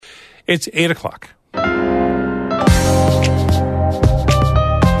It's 8 o'clock.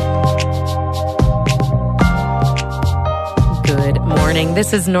 Good morning.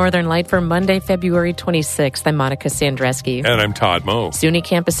 This is Northern Light for Monday, February 26th. I'm Monica Sandreski. And I'm Todd Moe. SUNY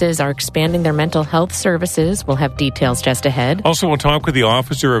campuses are expanding their mental health services. We'll have details just ahead. Also, we'll talk with the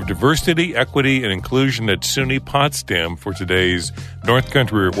Officer of Diversity, Equity, and Inclusion at SUNY Potsdam for today's North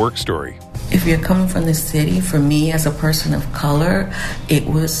Country at Work story. If you're coming from the city, for me as a person of color, it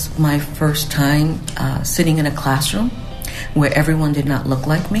was my first time sitting in a classroom where everyone did not look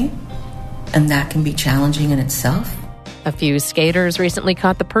like me, and that can be challenging in itself. A few skaters recently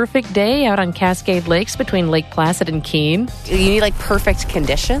caught the perfect day out on Cascade Lakes between Lake Placid and Keene. You need perfect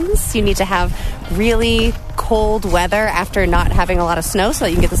conditions. You need to have really cold weather after not having a lot of snow so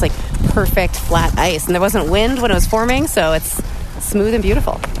that you can get this perfect flat ice. And there wasn't wind when it was forming, so it's smooth and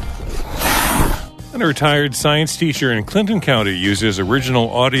beautiful. And a retired science teacher in Clinton County uses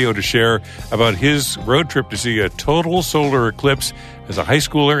original audio to share about his road trip to see a total solar eclipse as a high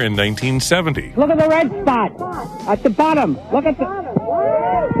schooler in 1970. Look at the red spot at the bottom. Look at the...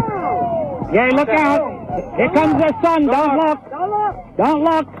 Yeah, look out. Here comes the sun. Don't look. Don't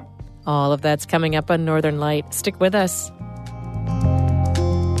look. All of that's coming up on Northern Light. Stick with us.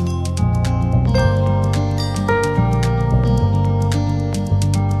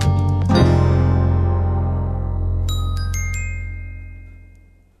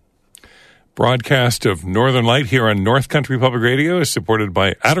 Broadcast of Northern Light here on North Country Public Radio is supported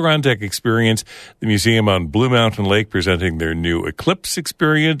by Adirondack Experience, the museum on Blue Mountain Lake, presenting their new Eclipse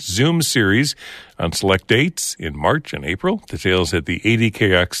Experience Zoom series on select dates in March and April. Details at the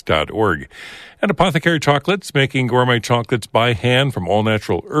adkx.org. And Apothecary Chocolates, making gourmet chocolates by hand from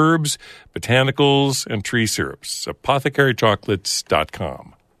all-natural herbs, botanicals, and tree syrups.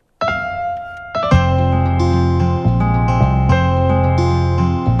 apothecarychocolates.com.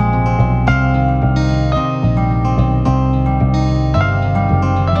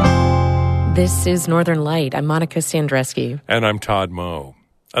 This is Northern Light. I'm Monica Sandreski. And I'm Todd Moe.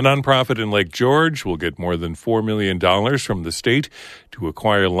 A nonprofit in Lake George will get more than $4 million from the state to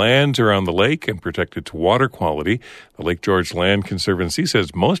acquire lands around the lake and protect its water quality. The Lake George Land Conservancy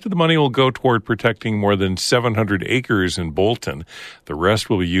says most of the money will go toward protecting more than 700 acres in Bolton. The rest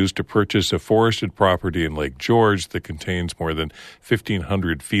will be used to purchase a forested property in Lake George that contains more than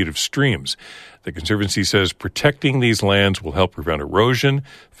 1,500 feet of streams. The Conservancy says protecting these lands will help prevent erosion,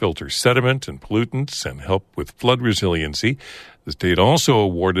 filter sediment and pollutants, and help with flood resiliency. The state also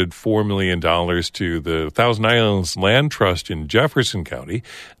awarded $4 million to the Thousand Islands Land Trust in Jefferson County.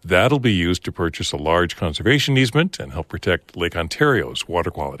 That'll be used to purchase a large conservation easement and help protect Lake Ontario's water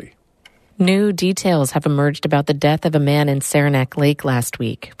quality. New details have emerged about the death of a man in Saranac Lake last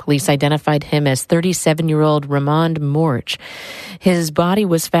week. Police identified him as 37-year-old Ramond Morch. His body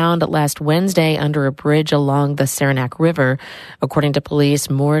was found last Wednesday under a bridge along the Saranac River. According to police,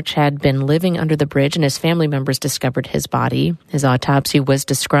 Morch had been living under the bridge and his family members discovered his body. His autopsy was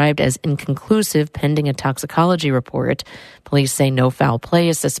described as inconclusive pending a toxicology report. Police say no foul play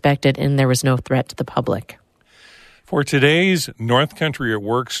is suspected and there was no threat to the public. For today's North Country at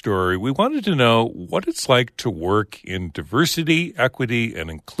Work story, we wanted to know what it's like to work in diversity, equity, and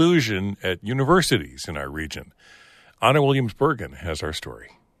inclusion at universities in our region. Anna Williams-Bergen has our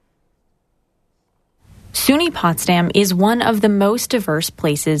story. SUNY Potsdam is one of the most diverse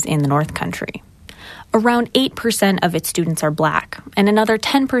places in the North Country. Around 8% of its students are Black, and another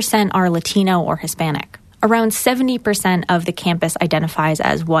 10% are Latino or Hispanic. Around 70% of the campus identifies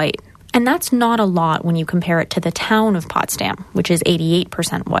as white. And that's not a lot when you compare it to the town of Potsdam, which is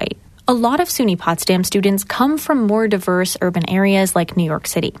 88% white. A lot of SUNY Potsdam students come from more diverse urban areas like New York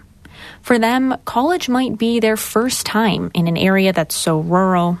City. For them, college might be their first time in an area that's so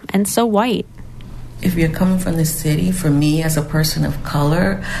rural and so white. If you're coming from the city, for me as a person of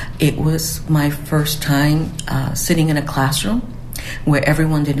color, it was my first time sitting in a classroom where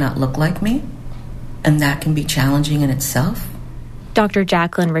everyone did not look like me, and that can be challenging in itself. Dr.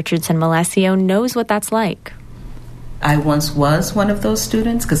 Jacqueline Richardson-Malesio knows what that's like. I once was one of those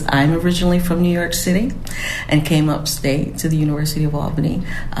students because I'm originally from New York City and came upstate to the University of Albany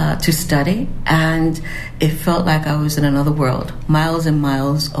to study. And it felt like I was in another world, miles and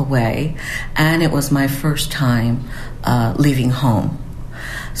miles away. And it was my first time leaving home.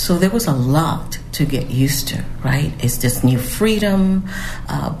 So there was a lot to get used to, right? It's this new freedom,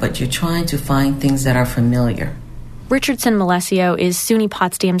 but you're trying to find things that are familiar. Richardson-Malesio is SUNY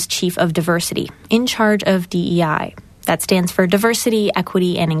Potsdam's Chief of Diversity, in charge of DEI. That stands for Diversity,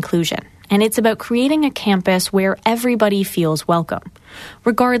 Equity, and Inclusion. And it's about creating a campus where everybody feels welcome,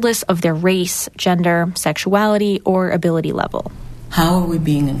 regardless of their race, gender, sexuality, or ability level. How are we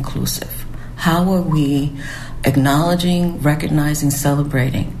being inclusive? How are we acknowledging, recognizing,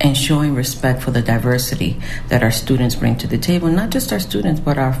 celebrating, and showing respect for the diversity that our students bring to the table? Not just our students,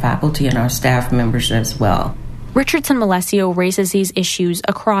 but our faculty and our staff members as well. Richardson-Malesio raises these issues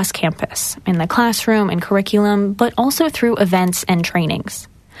across campus, in the classroom and curriculum, but also through events and trainings.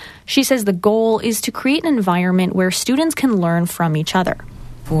 She says the goal is to create an environment where students can learn from each other.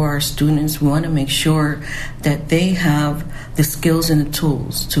 For our students, we want to make sure that they have the skills and the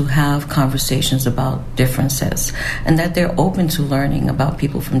tools to have conversations about differences, and that they're open to learning about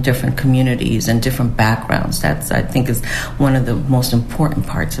people from different communities and different backgrounds. That's, I think, is one of the most important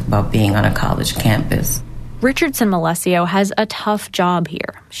parts about being on a college campus. Richardson-Malesio has a tough job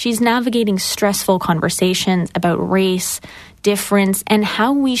here. She's navigating stressful conversations about race, difference, and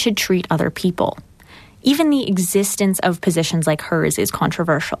how we should treat other people. Even the existence of positions like hers is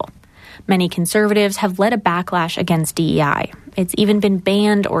controversial. Many conservatives have led a backlash against DEI. It's even been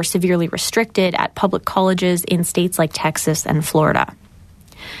banned or severely restricted at public colleges in states like Texas and Florida.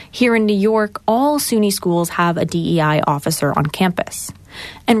 Here in New York, all SUNY schools have a DEI officer on campus.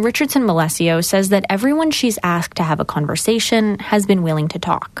 And Richardson-Malesio says that everyone she's asked to have a conversation has been willing to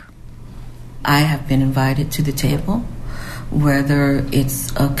talk. I have been invited to the table, whether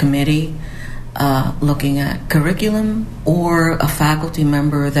it's a committee looking at curriculum or a faculty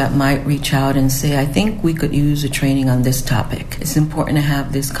member that might reach out and say, I think we could use a training on this topic. It's important to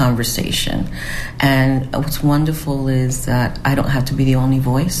have this conversation. And what's wonderful is that I don't have to be the only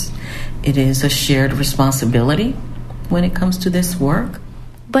voice. It is a shared responsibility when it comes to this work.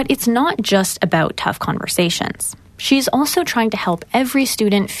 But it's not just about tough conversations. She's also trying to help every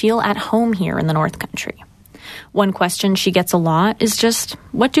student feel at home here in the North Country. One question she gets a lot is just,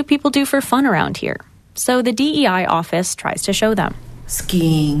 what do people do for fun around here? So the DEI office tries to show them.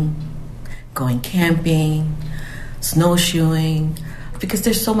 Skiing, going camping, snowshoeing, because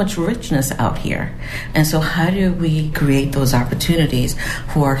there's so much richness out here. And so how do we create those opportunities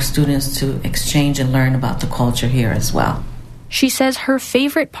for our students to exchange and learn about the culture here as well? She says her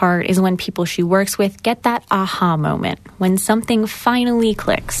favorite part is when people she works with get that aha moment, when something finally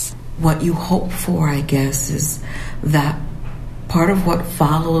clicks. What you hope for, I guess, is that part of what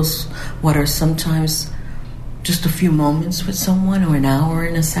follows what are sometimes just a few moments with someone or an hour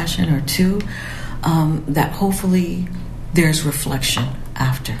in a session or two, that hopefully there's reflection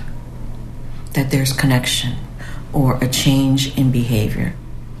after, that there's connection or a change in behavior.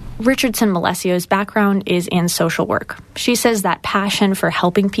 Richardson-Malesio's background is in social work. She says that passion for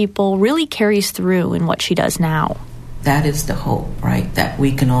helping people really carries through in what she does now. That is the hope, right? That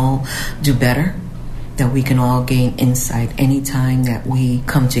we can all do better, that we can all gain insight anytime that we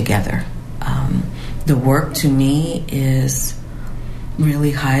come together. The work to me is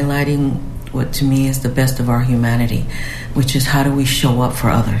really highlighting what to me is the best of our humanity, which is how do we show up for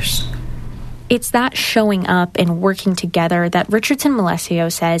others? It's that showing up and working together that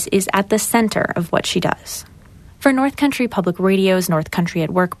Richardson-Malesio says is at the center of what she does. For North Country Public Radio's North Country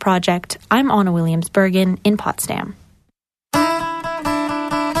at Work project, I'm Anna Williams-Bergen in Potsdam.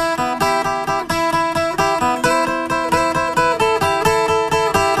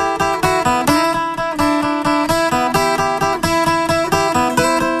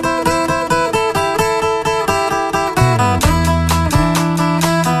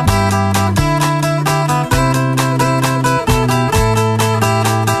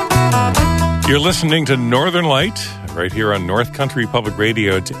 You're listening to Northern Light right here on North Country Public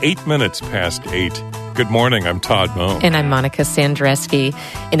Radio. It's 8 minutes past 8. Good morning. I'm Todd Moe. And I'm Monica Sandreski.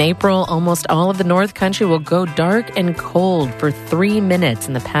 In April, almost all of the North Country will go dark and cold for 3 minutes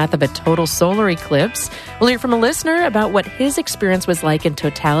in the path of a total solar eclipse. We'll hear from a listener about what his experience was like in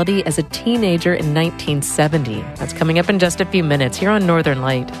totality as a teenager in 1970. That's coming up in just a few minutes here on Northern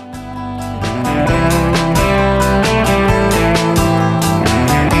Light.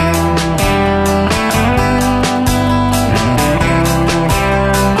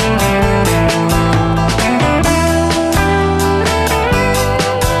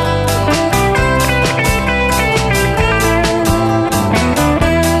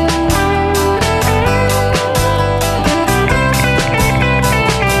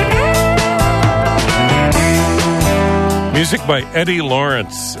 Music by Eddie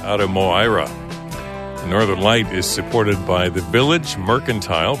Lawrence out of Moira. The Northern Light is supported by the Village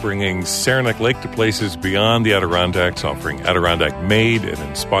Mercantile, bringing Saranac Lake to places beyond the Adirondacks, offering Adirondack-made and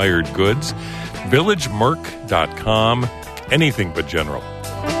inspired goods. VillageMerc.com, anything but general.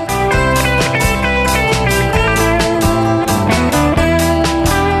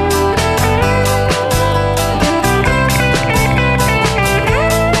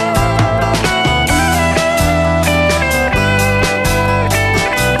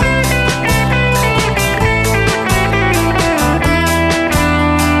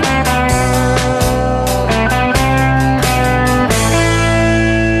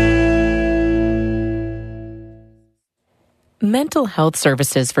 mental health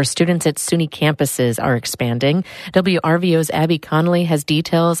services for students at SUNY campuses are expanding. WRVO's Abby Connolly has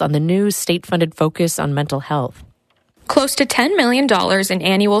details on the new state-funded focus on mental health. Close to $10 million in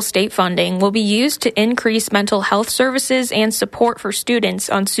annual state funding will be used to increase mental health services and support for students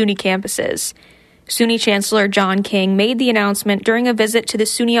on SUNY campuses. SUNY Chancellor John King made the announcement during a visit to the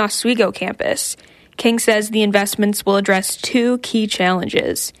SUNY Oswego campus. King says the investments will address two key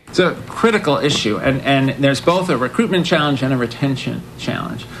challenges. It's a critical issue, and there's both a recruitment challenge and a retention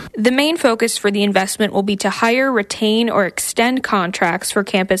challenge. The main focus for the investment will be to hire, retain, or extend contracts for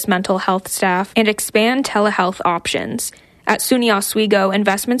campus mental health staff and expand telehealth options. At SUNY Oswego,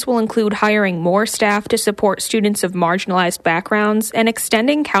 investments will include hiring more staff to support students of marginalized backgrounds and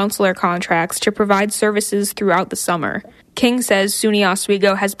extending counselor contracts to provide services throughout the summer. King says SUNY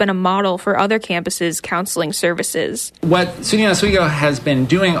Oswego has been a model for other campuses' counseling services. What SUNY Oswego has been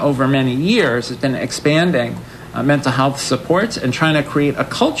doing over many years has been expanding mental health supports and trying to create a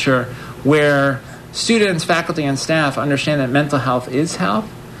culture where students, faculty, and staff understand that mental health is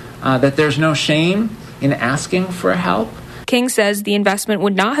health, that there's no shame in asking for help. King says the investment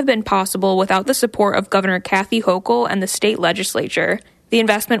would not have been possible without the support of Governor Kathy Hochul and the state legislature. The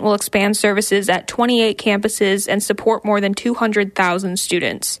investment will expand services at 28 campuses and support more than 200,000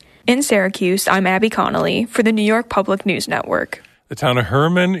 students. In Syracuse, I'm Abby Connolly for the New York Public News Network. The town of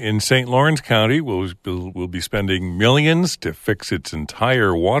Herman in St. Lawrence County will be spending millions to fix its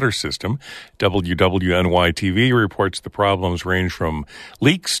entire water system. WWNY-TV reports the problems range from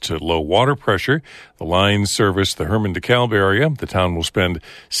leaks to low water pressure. The lines service the Herman-DeKalb area. The town will spend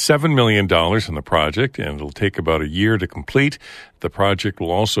 $7 million on the project, and it'll take about a year to complete. The project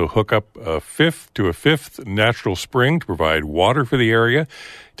will also hook up a fifth natural spring to provide water for the area.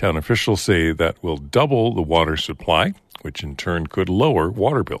 Town officials say that will double the water supply, which in turn could lower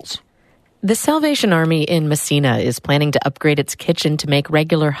water bills. The Salvation Army in Messina is planning to upgrade its kitchen to make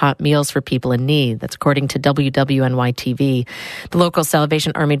regular hot meals for people in need. That's according to WWNY-TV. The local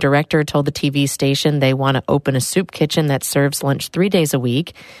Salvation Army director told the TV station they want to open a soup kitchen that serves lunch 3 days a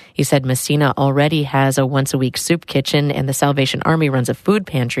week. He said Messina already has a once-a-week soup kitchen and the Salvation Army runs a food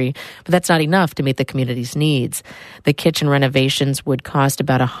pantry, but that's not enough to meet the community's needs. The kitchen renovations would cost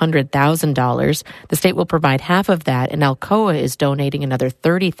about $100,000. The state will provide half of that, and Alcoa is donating another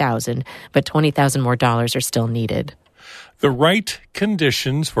 $30,000. But $20,000 more are still needed. The right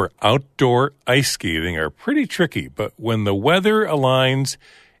conditions for outdoor ice skating are pretty tricky, but when the weather aligns,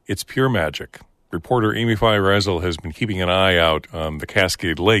 it's pure magic. Reporter Amy Fey-Rezel has been keeping an eye out on the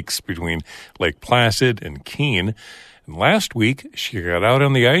Cascade Lakes between Lake Placid and Keene. And last week, she got out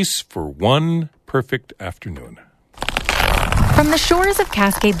on the ice for one perfect afternoon. From the shores of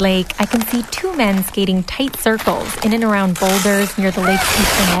Cascade Lake, I can see two men skating tight circles in and around boulders near the lake's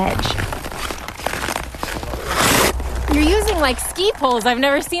eastern edge. You're using like ski poles. I've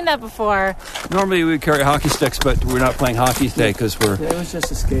never seen that before. Normally we carry hockey sticks, but we're not playing hockey today because we're... It was just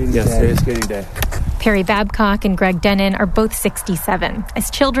a skating day. Yes, today is skating day. Perry Babcock and Greg Denon are both 67.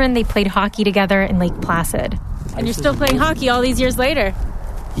 As children, they played hockey together in Lake Placid. And you're still playing hockey all these years later.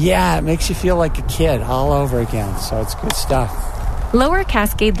 Yeah, it makes you feel like a kid all over again, so it's good stuff. Lower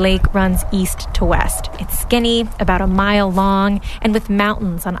Cascade Lake runs east to west. It's skinny, about a mile long, and with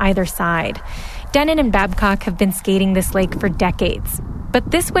mountains on either side. Denon and Babcock have been skating this lake for decades. But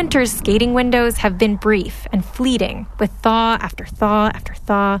this winter's skating windows have been brief and fleeting, with thaw after thaw after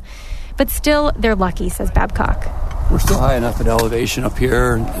thaw. But still, they're lucky, says Babcock. We're still high enough at elevation up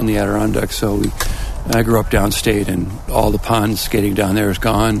here in the Adirondack, so I grew up downstate, and all the ponds skating down there is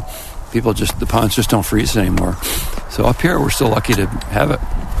gone. The ponds just don't freeze anymore. So up here, we're still lucky to have it.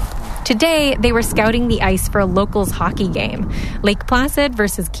 Today, they were scouting the ice for a locals hockey game, Lake Placid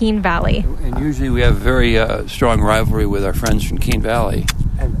versus Keene Valley. And usually we have a very strong rivalry with our friends from Keene Valley.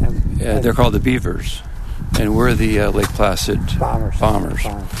 They're called the Beavers, and we're the Lake Placid Bombers.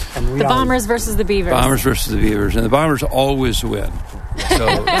 The Bombers versus the Beavers. Bombers versus the Beavers, and the Bombers always win. So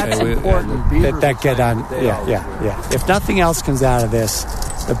that's important. Yeah. If nothing else comes out of this,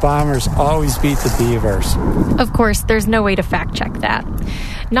 the Bombers always beat the Beavers. Of course, there's no way to fact-check that.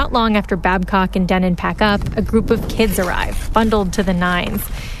 Not long after Babcock and Denon pack up, a group of kids arrive, bundled to the nines.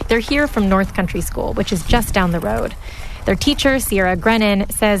 They're here from North Country School, which is just down the road. Their teacher, Sierra Grennan,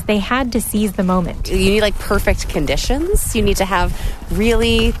 says they had to seize the moment. You need like perfect conditions. You need to have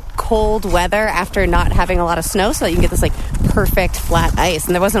really cold weather after not having a lot of snow so that you can get this like perfect flat ice.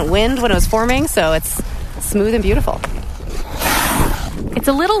 And there wasn't wind when it was forming, so it's smooth and beautiful. It's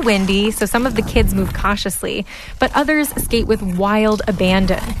a little windy, so some of the kids move cautiously, but others skate with wild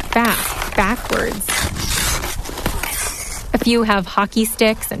abandon, fast, backwards. A few have hockey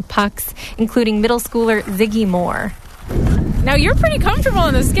sticks and pucks, including middle schooler Ziggy Moore. Now, you're pretty comfortable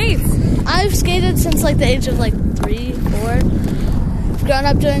on the skates. I've skated since the age of 3, 4. I've grown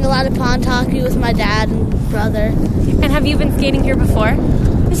up doing a lot of pond hockey with my dad and brother. And have you been skating here before?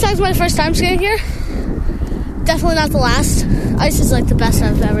 This is my first time skating here. Definitely not the last. Ice is the best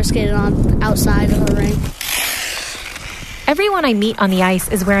I've ever skated on outside of a rink. Everyone I meet on the ice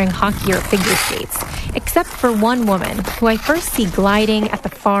is wearing hockey or figure skates, except for one woman who I first see gliding at the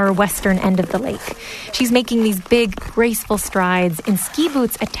far western end of the lake. She's making these big, graceful strides in ski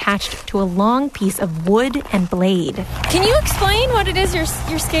boots attached to a long piece of wood and blade. Can you explain what it is you're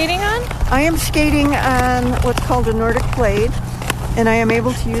skating on? I am skating on what's called a Nordic blade, and I am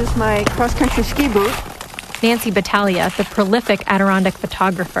able to use my cross-country ski boot. Nancy Battaglia, the prolific Adirondack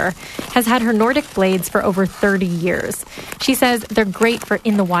photographer, has had her Nordic blades for over 30 years. She says they're great for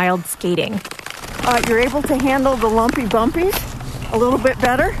in-the-wild skating. You're able to handle the lumpy bumpies a little bit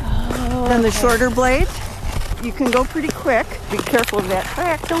better than the shorter blades. You can go pretty quick. Be careful of that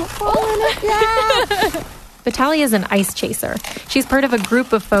track. Don't fall in it. Yeah. Battaglia is an ice chaser. She's part of a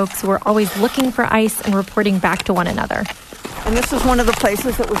group of folks who are always looking for ice and reporting back to one another. And this is one of the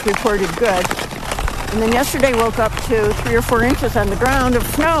places that was reported good. And then yesterday woke up to 3 or 4 inches on the ground of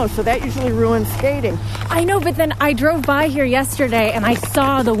snow, so that usually ruins skating. I know, but then I drove by here yesterday and I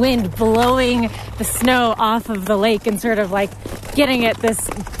saw the wind blowing the snow off of the lake and sort of getting it this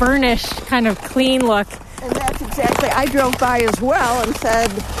burnished kind of clean look. And that's exactly, I drove by as well and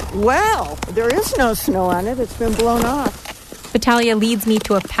said, well, there is no snow on it. It's been blown off. Battaglia leads me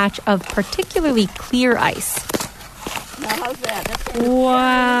to a patch of particularly clear ice. Now, how's that?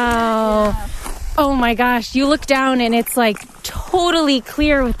 Wow. Yeah. Oh my gosh, you look down and it's totally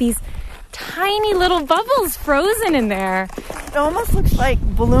clear with these tiny little bubbles frozen in there. It almost looks like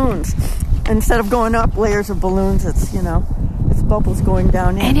balloons. Instead of going up layers of balloons, it's bubbles going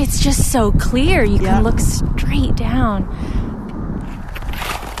down in. And it's just so clear. You can look straight down.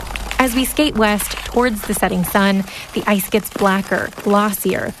 As we skate west towards the setting sun, the ice gets blacker,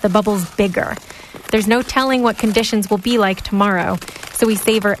 glossier, the bubbles bigger. There's no telling what conditions will be like tomorrow, so we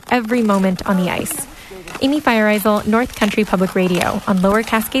savor every moment on the ice. Amy Feiereisel, North Country Public Radio on Lower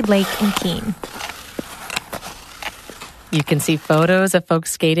Cascade Lake in Keene. You can see photos of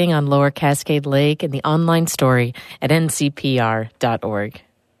folks skating on Lower Cascade Lake in the online story at ncpr.org.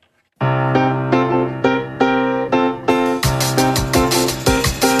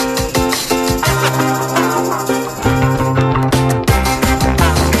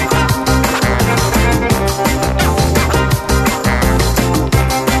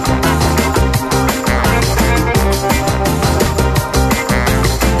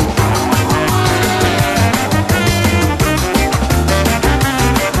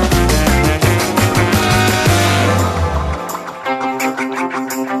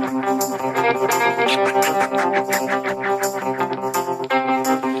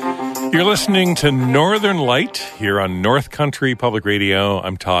 You're listening to Northern Light here on North Country Public Radio.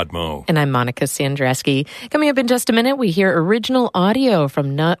 I'm Todd Moe. And I'm Monica Sandreski. Coming up in just a minute, we hear original audio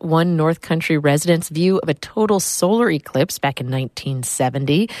from one North Country resident's view of a total solar eclipse back in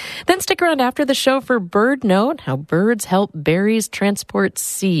 1970. Then stick around after the show for Bird Note, how birds help berries transport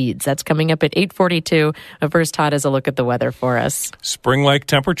seeds. That's coming up at 8:42. But first, Todd has a look at the weather for us. Spring-like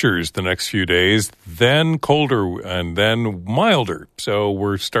temperatures the next few days, then colder and then milder. So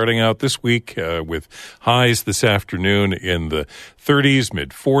we're starting out this week with highs this afternoon in the 30s,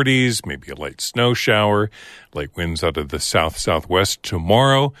 mid-40s, maybe a light snow shower, light winds out of the south-southwest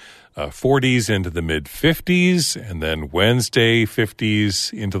tomorrow, 40s into the mid-50s, and then Wednesday,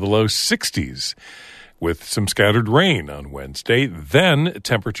 50s into the low 60s. With some scattered rain on Wednesday. Then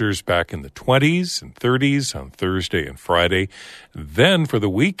temperatures back in the 20s and 30s on Thursday and Friday. Then for the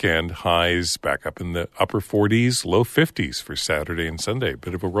weekend, highs back up in the upper 40s, low 50s for Saturday and Sunday. A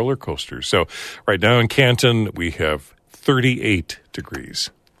bit of a roller coaster. So right now in Canton, we have 38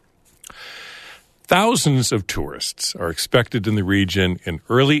 degrees. Thousands of tourists are expected in the region in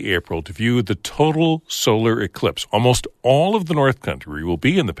early April to view the total solar eclipse. Almost all of the North Country will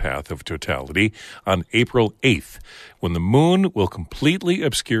be in the path of totality on April 8th, when the moon will completely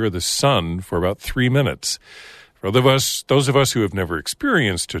obscure the sun for about 3 minutes. For those of us who have never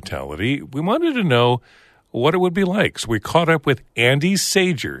experienced totality, we wanted to know what it would be like. So we caught up with Andy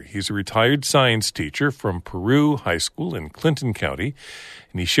Sager. He's a retired science teacher from Peru High School in Clinton County,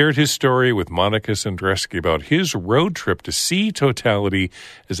 and he shared his story with Monica Sandreski about his road trip to see totality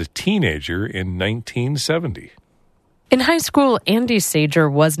as a teenager in 1970. In high school, Andy Sager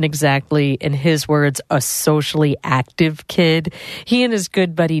wasn't exactly, in his words, a socially active kid. He and his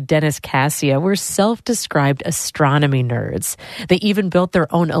good buddy Dennis Cassia were self-described astronomy nerds. They even built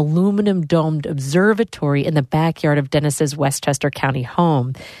their own aluminum-domed observatory in the backyard of Dennis's Westchester County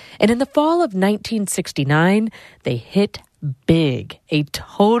home. And in the fall of 1969, they hit big. A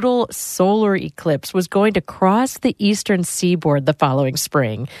total solar eclipse was going to cross the eastern seaboard the following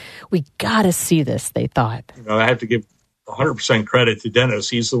spring. We gotta see this, they thought. I have to give 100% credit to Dennis.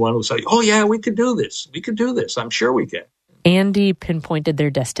 He's the one who said, oh, yeah, we could do this. We could do this. I'm sure we can. Andy pinpointed their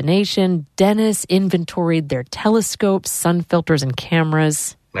destination. Dennis inventoried their telescopes, sun filters, and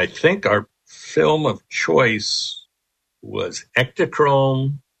cameras. I think our film of choice was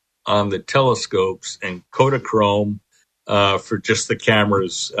Ektachrome on the telescopes and Kodachrome for just the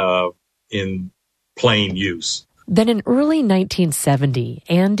cameras in plain use. Then in early 1970,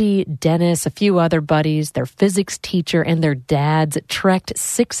 Andy, Dennis, a few other buddies, their physics teacher, and their dads trekked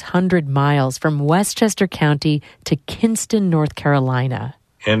 600 miles from Westchester County to Kinston, North Carolina.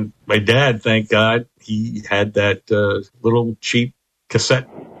 And my dad, thank God, he had that little cheap cassette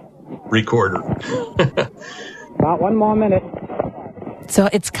recorder. About 1 more minute. So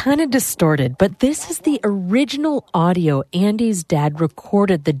it's kind of distorted, but this is the original audio Andy's dad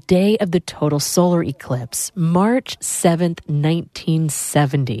recorded the day of the total solar eclipse, March 7th,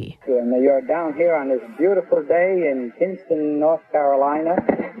 1970. And you're down here on this beautiful day in Kinston, North Carolina.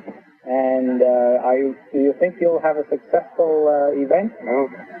 And do you think you'll have a successful event? I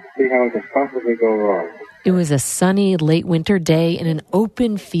don't see how it could possibly go wrong. It was a sunny late winter day in an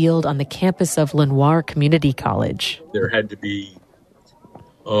open field on the campus of Lenoir Community College. There had to be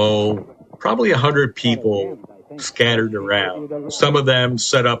probably 100 people scattered around. Some of them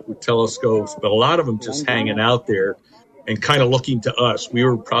set up with telescopes, but a lot of them just hanging out there and kind of looking to us. We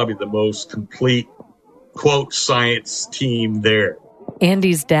were probably the most complete, quote, science team there.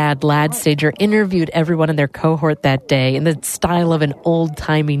 Andy's dad, Lad Sager, interviewed everyone in their cohort that day in the style of an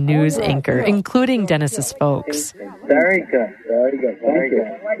old-timey news anchor, including Dennis's folks. Very good, very good, very good.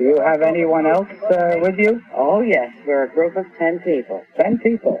 Do you have anyone else with you? Oh, yes. We're a group of 10 people. 10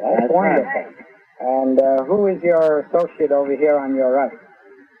 people? That's wonderful. Right. And who is your associate over here on your right?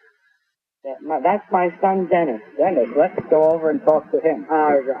 That's my son, Dennis. Dennis, let's go over and talk to him.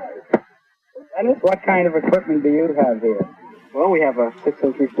 All right. Dennis, what kind of equipment do you have here? Well, we have a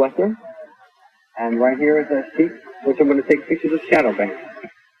 6-inch reflector, and right here is a sheet which I'm going to take pictures of shadow bands.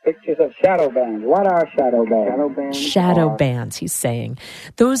 Pictures of shadow bands. What are shadow bands? Shadow bands, he's saying.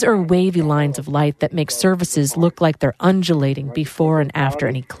 Those are wavy lines of light that make surfaces look like they're undulating before and after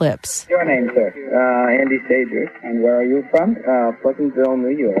an eclipse. Your name, sir? Andy Sager. And where are you from? Pleasantville,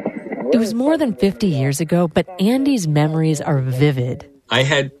 New York. It was more than 50 years ago, but Andy's memories are vivid. I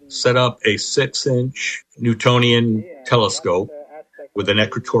had set up a 6-inch Newtonian telescope with an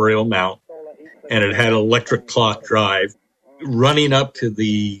equatorial mount, and it had an electric clock drive. Running up to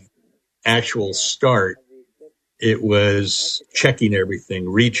the actual start, it was checking everything,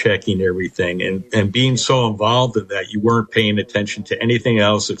 rechecking everything, and being so involved in that, you weren't paying attention to anything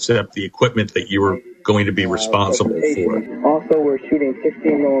else except the equipment that you were going to be responsible for. Also, we're shooting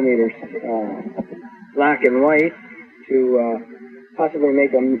 16 millimeters black and white to possibly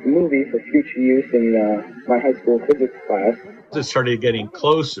make a movie for future use in my high school physics class. As it started getting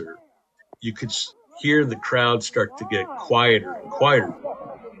closer, you could hear the crowd start to get quieter and quieter.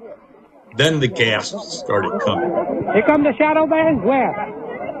 Then the gasps started coming. Here come the shadow bands. Where?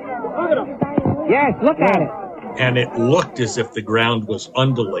 Yes, look at it. And it looked as if the ground was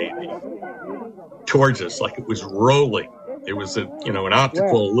undulating towards us, like it was rolling. It was an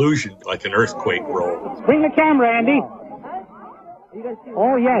optical illusion, like an earthquake roll. Bring the camera, Andy.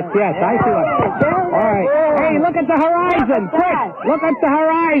 Oh, yes, I see it. All right. Hey, look at the horizon. Quick, look at the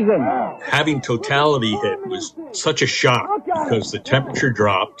horizon. Having totality hit was such a shock because the temperature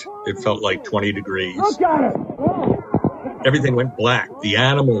dropped. It felt like 20 degrees. Everything went black. The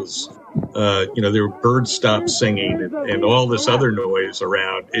animals, there were birds stopped singing and all this other noise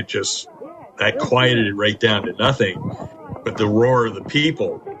around. That quieted it right down to nothing. But the roar of the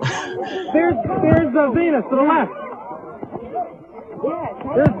people. There's the Venus to the left.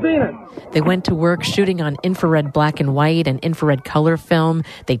 There's Venus. They went to work shooting on infrared black and white and infrared color film.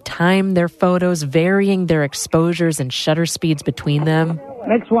 They timed their photos, varying their exposures and shutter speeds between them.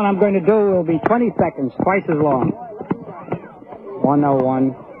 Next one I'm going to do will be 20 seconds, twice as long. 101,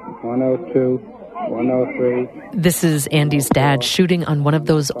 102, 103. This is Andy's dad shooting on one of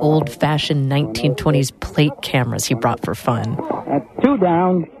those old-fashioned 1920s plate cameras he brought for fun. 2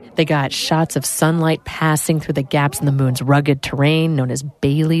 down. They got shots of sunlight passing through the gaps in the moon's rugged terrain, known as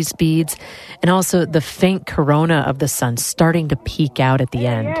Bailey's beads, and also the faint corona of the sun starting to peek out at the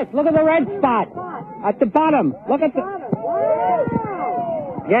end. Yes, look at the red spot at the bottom. Look at the...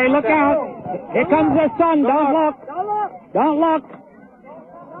 Gary, look out. Here comes the sun. Don't look. Don't look.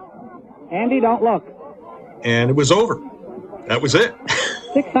 Andy, don't look. And it was over. That was it.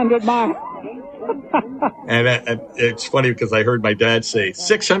 600 miles. And it's funny because I heard my dad say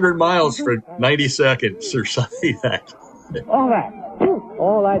 600 miles for 90 seconds or something like that. All that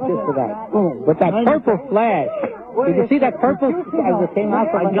just for that. But that purple flash, did you see that purple as it came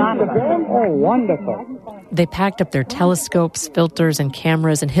out from underneath? Oh, wonderful. They packed up their telescopes, filters, and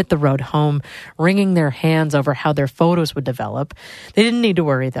cameras and hit the road home, wringing their hands over how their photos would develop. They didn't need to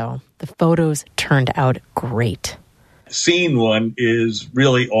worry, though. The photos turned out great. Scene one is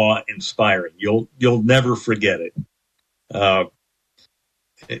really awe-inspiring. You'll never forget it.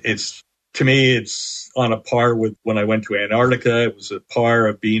 To me, it's on a par with when I went to Antarctica. It was a par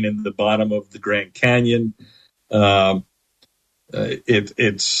of being in the bottom of the Grand Canyon.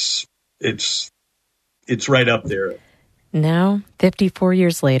 It's right up there. Now, 54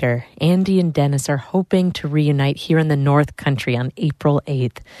 years later, Andy and Dennis are hoping to reunite here in the North Country on April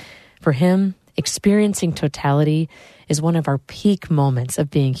 8th. For him, experiencing totality is one of our peak moments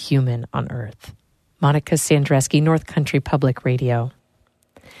of being human on Earth. Monica Sandreski, North Country Public Radio.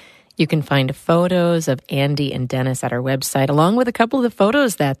 You can find photos of Andy and Dennis at our website, along with a couple of the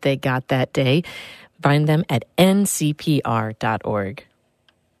photos that they got that day. Find them at ncpr.org.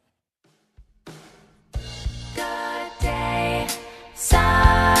 Good day,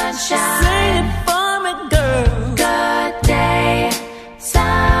 sunshine. Sing it for me, girl. Good day,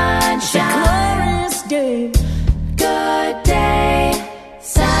 sunshine. It's a glorious day. Good day,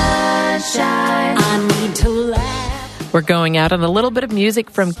 sunshine. I need to laugh. We're going out on a little bit of music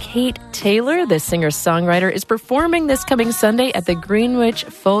from Kate Taylor. The singer-songwriter is performing this coming Sunday at the Greenwich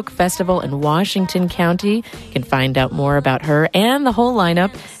Folk Festival in Washington County. You can find out more about her and the whole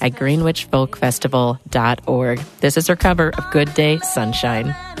lineup at greenwichfolkfestival.org. This is her cover of Good Day,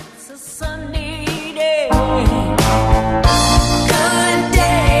 Sunshine.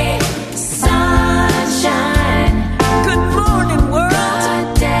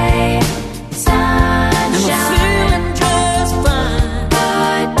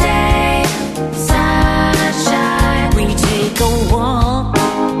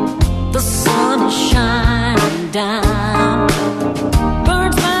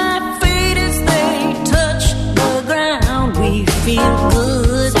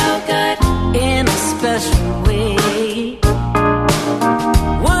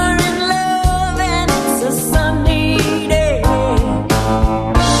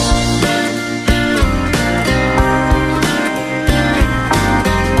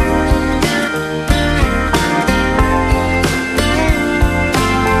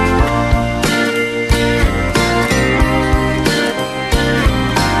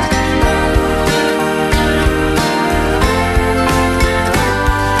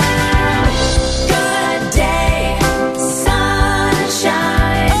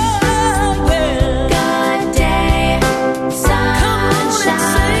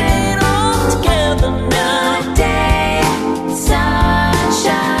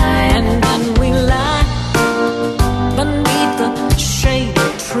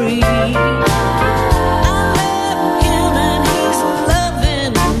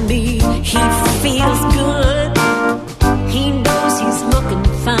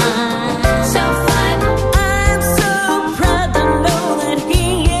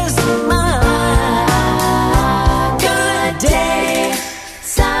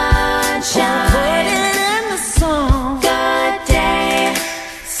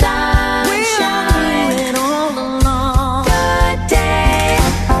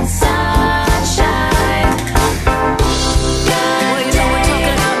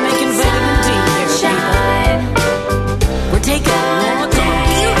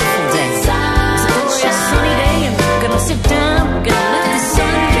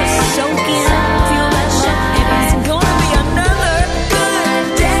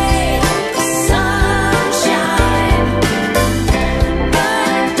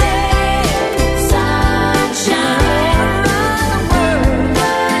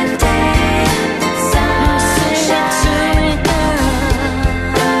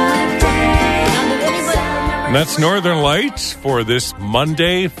 That's Northern Lights for this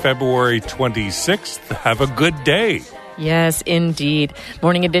Monday, February 26th. Have a good day. Yes, indeed.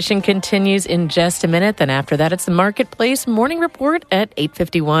 Morning Edition continues in just a minute. Then after that, it's the Marketplace Morning Report at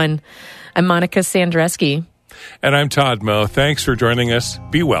 8:51. I'm Monica Sandreski. And I'm Todd Moe. Thanks for joining us.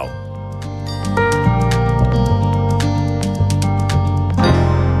 Be well.